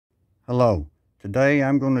Hello. Today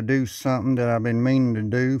I'm going to do something that I've been meaning to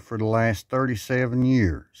do for the last 37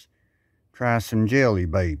 years. Try some jelly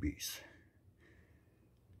babies.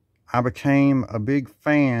 I became a big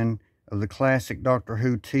fan of the classic Doctor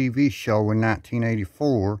Who TV show in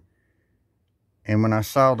 1984. And when I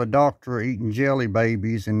saw the Doctor eating jelly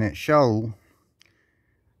babies in that show,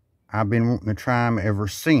 I've been wanting to try them ever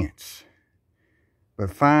since.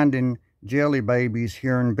 But finding jelly babies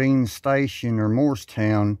here in Bean Station or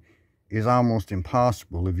Morristown is almost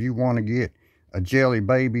impossible. If you want to get a jelly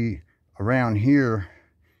baby around here,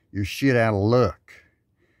 you're shit out of luck.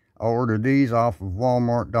 I ordered these off of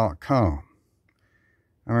Walmart.com.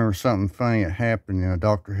 I remember something funny that happened in a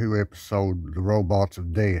Doctor Who episode, The Robots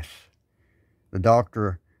of Death. The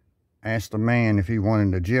doctor asked the man if he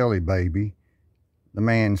wanted a jelly baby. The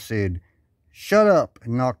man said, "Shut up,"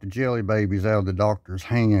 and knocked the jelly babies out of the doctor's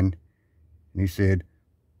hand. And he said,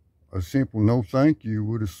 "A simple no thank you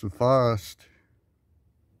would have sufficed."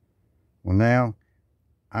 Well, now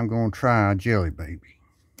I'm going to try a jelly baby.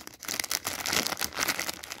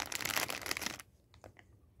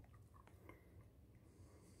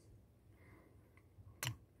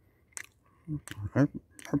 They're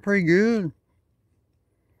pretty good.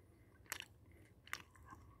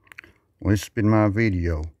 Well, this has been my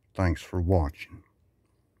video. Thanks for watching.